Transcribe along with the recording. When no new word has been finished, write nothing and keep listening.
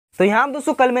तो यहाँ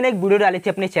दोस्तों कल मैंने एक वीडियो डाली थी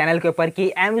अपने चैनल के ऊपर कि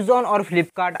अमेजोन और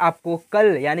फ्लिपकार्ट आपको कल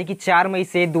यानी कि 4 मई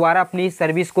से दोबारा अपनी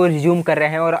सर्विस को रिज्यूम कर रहे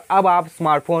हैं और अब आप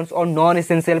स्मार्टफोन्स और नॉन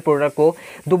एसेंशियल प्रोडक्ट को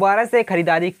दोबारा से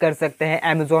खरीदारी कर सकते हैं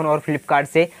अमेजोन और फ्लिपकार्ट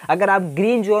से अगर आप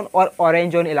ग्रीन जोन और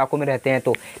ऑरेंज जोन इलाकों में रहते हैं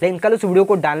तो। लेकिन कल उस वीडियो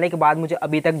को डालने के बाद मुझे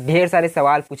अभी तक ढेर सारे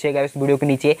सवाल पूछे गए उस वीडियो के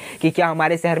नीचे कि क्या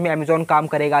हमारे शहर में अमेजोन काम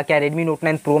करेगा, क्या रेडमी नोट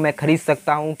 9 प्रो मैं खरीद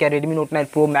सकता हूँ, क्या रेडमी नोट 9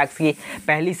 प्रो मैक्स की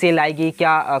पहली सेल आएगी,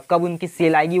 क्या कब उनकी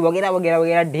सेल आएगी, वगैरह वगैरह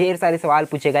वगैरह ढेर सारे सवाल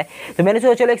पूछे गए। तो मैंने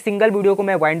सोचा चलो एक सिंगल वीडियो को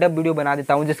मैं वाइंड अप वीडियो बना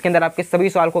देता हूं जिसके अंदर आपके सभी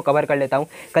सवाल को कवर कर लेता हूं।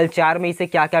 कल 4 मई से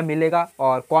क्या क्या मिलेगा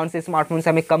और कौन से स्मार्टफोन से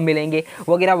हमें कब मिलेंगे,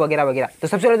 वगैरह वगैरह वगैरह। तो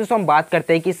सबसे पहले दोस्तों हम बात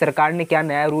करते हैं कि सरकार ने क्या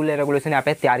नया रूल रेगुलेशन यहाँ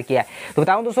पे तैयार किया है। तो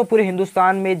बताऊं दोस्तों पूरे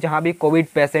हिंदुस्तान में जहाँ भी कोविड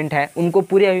पेशेंट है उनको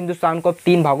पूरे हिंदुस्तान को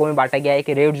 3 भागों में बांटा गया है।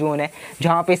 कि रेड जोन है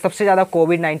जहाँ पे सबसे ज़्यादा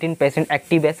कोविड-19 पेशेंट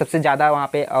एक्टिव है, सबसे ज़्यादा वहाँ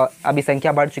पे अभी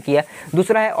संख्या बढ़ चुकी है।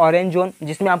 दूसरा है ऑरेंज जोन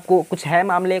जिसमें आपको कुछ है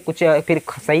मामले, कुछ फिर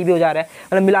सही भी हो जा रहा है,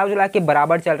 मतलब मिला जुला के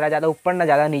बराबर चल रहा है, ज़्यादा ऊपर ना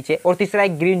ज़्यादा नीचे। और तीसरा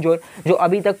है ग्रीन जोन जो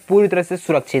अभी तक पूरी तरह से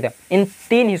सुरक्षित है। इन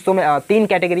 3 हिस्सों में 3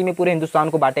 कैटेगरी में पूरे हिंदुस्तान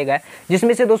को बांटे गए,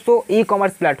 जिसमें से दोस्तों e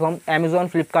commerce platform Amazon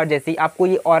Flipkart जैसी आपको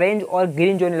ये ऑरेंज और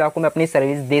ग्रीन जोन इलाकों में अपनी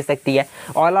सर्विस दे सकती है।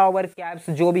 ऑल ओवर कैब्स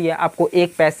जो भी है आपको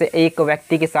एक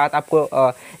व्यक्ति के साथ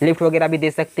आपको लिफ्ट वगैरह भी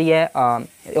दे सकती है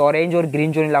ऑरेंज और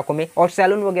ग्रीन जोन इलाकों में। और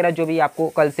सैलून वगैरह जो भी आपको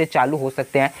कल से चालू हो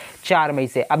सकते हैं 4 मई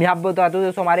से। अब यहाँ पर बता दूँ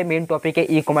दोस्तों हमारे मेन टॉपिक है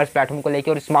ई कॉमर्स प्लेटफॉर्म को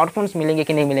लेकर और स्मार्टफोन्स मिलेंगे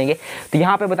कि नहीं मिलेंगे। तो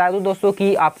यहाँ पे बता दूँ दोस्तों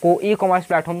कि आपको ई कॉमर्स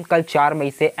प्लेटफॉर्म कल 4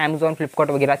 मई से अमेजॉन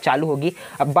फ्लिपकार्ट वगैरह चालू होगी।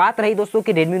 अब बात रही दोस्तों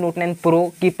कि रेडमी नोट 9 प्रो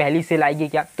की पहली सेल आएगी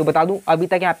क्या, तो बता दूँ अभी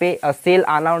तक यहाँ पे सेल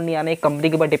आना और नहीं आना कंपनी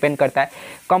के ऊपर डिपेंड करता है।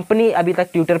 कंपनी अभी तक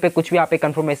ट्विटर पे कुछ भी यहाँ पे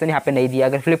कंफर्मेशन यहाँ पे नहीं दिया।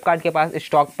 अगर फ्लिपकार्ट के पास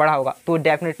स्टॉक पड़ा होगा तो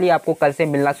डेफिनेटली आपको कल से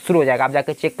मिलना शुरू हो जाएगा। आप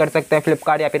जाकर चेक कर सकते हैं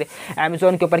फ्लिपकार्ट या फिर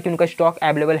अमेजॉन के ऊपर कि उनका स्टॉक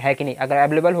अवेलेबल है कि नहीं। अगर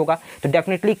अवेलेबल होगा तो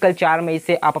डेफिनेटली कल 4 मई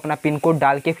से आप अपना पिन कोड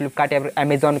डाल के फ्लिपकार्ट या फिर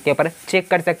अमेजॉन के ऊपर चेक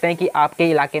कर सकते हैं कि आपके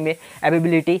इलाके में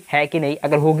अवेलेबिलिटी है कि नहीं।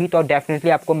 अगर होगी तो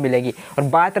डेफिनेटली आपको मिलेगी। और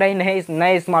बात रही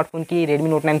नए स्मार्टफोन की, रेडमी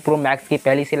नोट 9 प्रो मैक्स की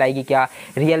पहली सेल आएगी क्या,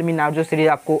 रियलमी नार्जो सीरीज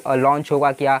आपको लॉन्च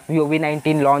होगा क्या, वीवो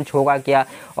V19 लॉन्च होगा क्या,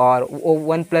 और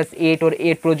OnePlus 8 और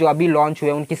 8 प्रो जो अभी लॉन्च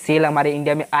हुए उनकी सेल हमारे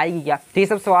इंडिया में आएगी क्या। तो ये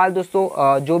सब सवाल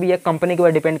दोस्तों जो भी है कंपनी के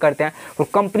ऊपर डिपेंड करते हैं। और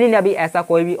कंपनी ने अभी ऐसा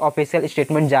कोई भी ऑफिशियल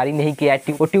स्टेटमेंट जारी नहीं किया है।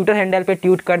 वो ट्विटर हैंडल पे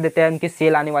ट्वीट कर देते हैं उनकी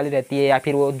सेल आने वाली रहती है या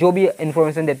फिर वो जो भी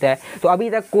इन्फॉर्मेशन देते हैं। तो अभी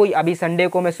तक कोई, अभी संडे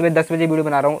को मैं सुबह 10 बजे वीडियो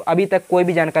बना रहा हूँ, अभी तक कोई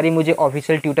भी जानकारी मुझे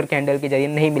ऑफिशियल ट्विटर के हैंडल के जरिए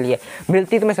नहीं मिली है।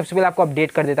 मिलती तो मैं सबसे पहले आपको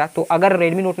अपडेट कर देता। तो अगर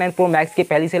रेडमी नोट 9 प्रो मैक्स की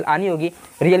पहली सेल आनी होगी,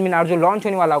 रियलमी नार्जो लॉन्च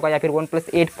होने वाला होगा या फिर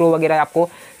OnePlus 8 प्रो वगैरह आपको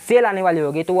सेल आने वाली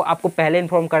होगी तो वो आपको पहले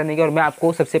इन्फॉर्म कर देंगे और मैं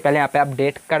आपको सबसे पहले यहाँ पे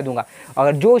अपडेट कर दूंगा।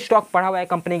 अगर जो स्टॉक पड़ा हुआ है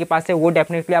कंपनी के पास है वो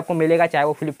डेफिनेटली आपको मिलेगा, चाहे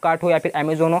वो फ्लिपकार्ट हो या फिर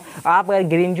अमेजोन हो। आप अगर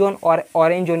ग्रीन जोन और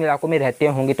ऑरेंज जोन इलाकों में रहते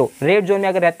होंगे तो, रेड जोन में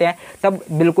अगर रहते हैं तब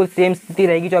बिल्कुल सेम स्थिति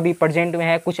रहेगी जो अभी प्रेजेंट में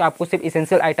है। कुछ आपको सिर्फ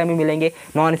इसेंशियल आइटम ही मिलेंगे,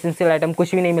 नॉन इसेंशियल आइटम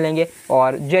कुछ भी नहीं मिलेंगे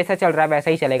और जैसा चल रहा है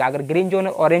वैसा ही चलेगा। अगर ग्रीन जोन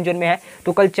और ऑरेंज जोन में है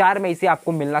तो कल 4 मई से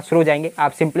आपको मिलना शुरू हो जाएंगे।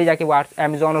 आप सिंपली जाके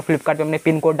अमेजोन और फ्लिपकार्ट पर अपने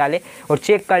पिन कोड डाले और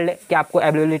चेक कर ले कि आपको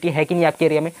अवेलेबिलिटी है कि नहीं आपके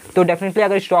एरिया में। तो डेफिनेटली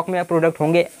अगर स्टॉक में प्रोडक्ट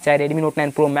होंगे, चाहे रेडमी नोट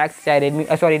 9 प्रो मैक्स, चाहे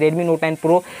रेडमी नोट 9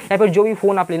 प्रो या फिर जो भी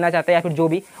फोन आप लेना चाहते हैं या फिर जो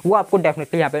भी, वो आपको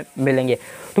डेफिनेटली यहाँ पे मिलेंगे।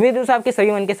 तो मेरे दोस्तों आपके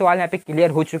सभी मन के सवाल यहाँ पे क्लियर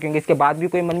हो चुके होंगे। इसके बाद भी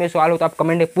कोई मन में सवाल हो तो आप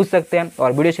कमेंट में पूछ सकते हैं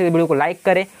और वीडियो को लाइक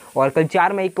करें। और कल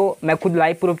 4 मई को मैं खुद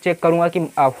लाइव प्रूफ चेक करूंगा कि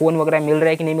फ़ोन वगैरह मिल रहा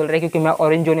है कि नहीं मिल रहा है, क्योंकि मैं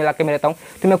ऑरेंज जोन इलाके में रहता हूँ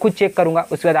तो मैं खुद चेक करूंगा।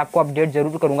 उसके बाद आपको अपडेट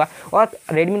जरूर करूंगा और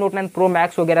रेडमी नोट 9 प्रो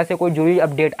मैक्स वगैरह से कोई जरूरी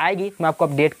अपडेट आएगी मैं आपको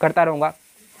अपडेट करता रहूँगा।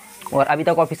 और अभी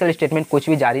तक ऑफिशियल स्टेटमेंट कुछ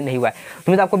भी जारी नहीं हुआ है।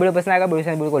 तो आपको वीडियो पसंद आएगा,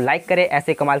 वीडियो को लाइक करें।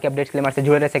 ऐसे कमाल के अपडेट्स के लिए हमारे से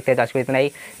जुड़े रह सकते हैं। तो आज को इतना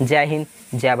ही। जय हिंद,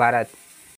 जय भारत।